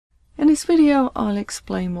In this video, I'll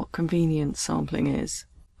explain what convenience sampling is.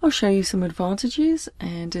 I'll show you some advantages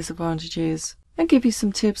and disadvantages and give you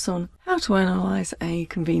some tips on how to analyze a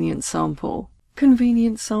convenience sample.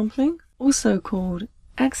 Convenience sampling, also called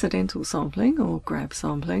accidental sampling or grab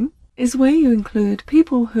sampling, is where you include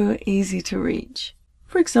people who are easy to reach.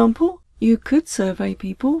 For example, you could survey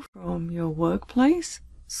people from your workplace,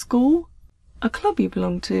 school, a club you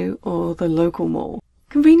belong to, or the local mall.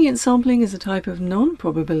 Convenience sampling is a type of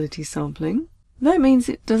non-probability sampling. That means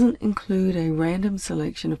it doesn't include a random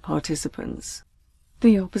selection of participants.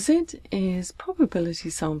 The opposite is probability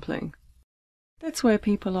sampling. That's where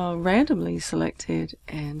people are randomly selected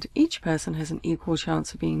and each person has an equal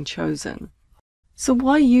chance of being chosen. So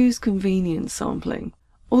why use convenience sampling?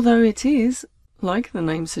 Although it is, like the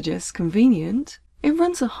name suggests, convenient, it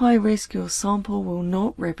runs a high risk your sample will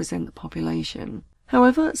not represent the population.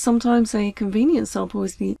 However, sometimes a convenience sample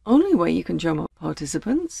is the only way you can drum up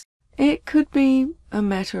participants. It could be a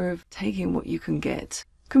matter of taking what you can get.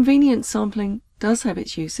 Convenience sampling does have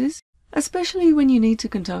its uses, especially when you need to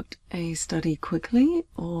conduct a study quickly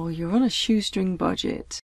or you're on a shoestring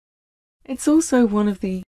budget. It's also one of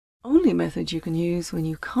the only methods you can use when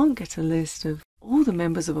you can't get a list of all the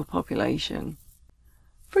members of a population.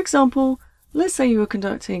 For example, let's say you were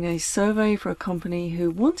conducting a survey for a company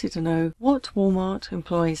who wanted to know what Walmart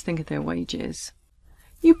employees think of their wages.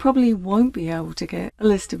 You probably won't be able to get a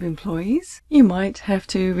list of employees. You might have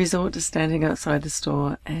to resort to standing outside the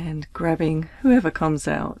store and grabbing whoever comes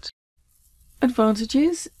out.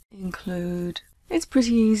 Advantages include it's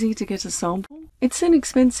pretty easy to get a sample, it's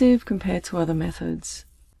inexpensive compared to other methods,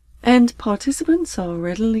 and participants are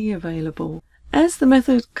readily available. As the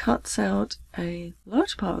method cuts out a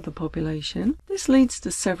large part of the population, this leads to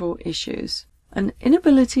several issues. An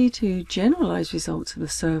inability to generalize results of the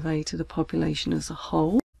survey to the population as a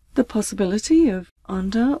whole, the possibility of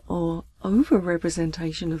under or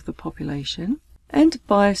over-representation of the population, and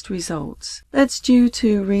biased results. That's due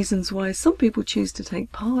to reasons why some people choose to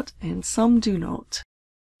take part and some do not.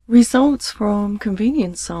 Results from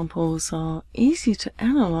convenience samples are easy to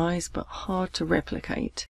analyze but hard to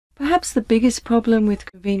replicate. Perhaps the biggest problem with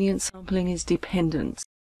convenience sampling is dependence.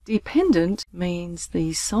 Dependent means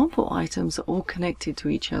the sample items are all connected to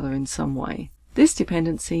each other in some way. This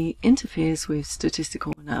dependency interferes with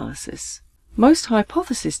statistical analysis. Most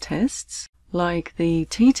hypothesis tests, like the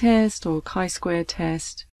t-test or chi-square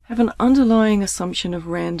test, have an underlying assumption of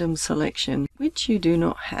random selection, which you do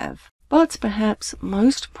not have. But perhaps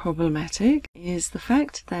most problematic is the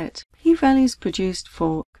fact that p-values produced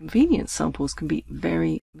for convenience samples can be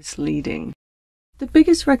very misleading. The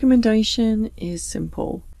biggest recommendation is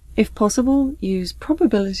simple. If possible, use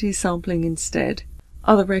probability sampling instead.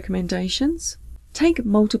 Other recommendations? Take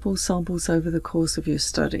multiple samples over the course of your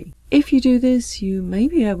study. If you do this, you may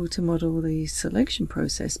be able to model the selection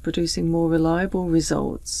process, producing more reliable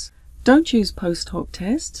results. Don't use post hoc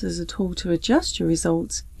tests as a tool to adjust your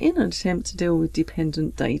results in an attempt to deal with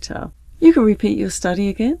dependent data. You can repeat your study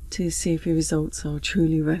again to see if your results are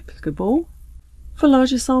truly replicable. For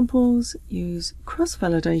larger samples, use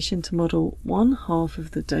cross-validation to model one half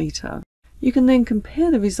of the data. You can then compare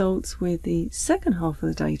the results with the second half of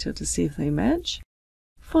the data to see if they match.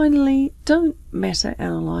 Finally, don't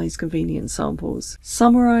meta-analyze convenience samples.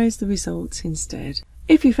 Summarize the results instead.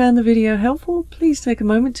 If you found the video helpful, please take a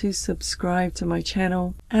moment to subscribe to my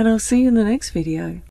channel, and I'll see you in the next video.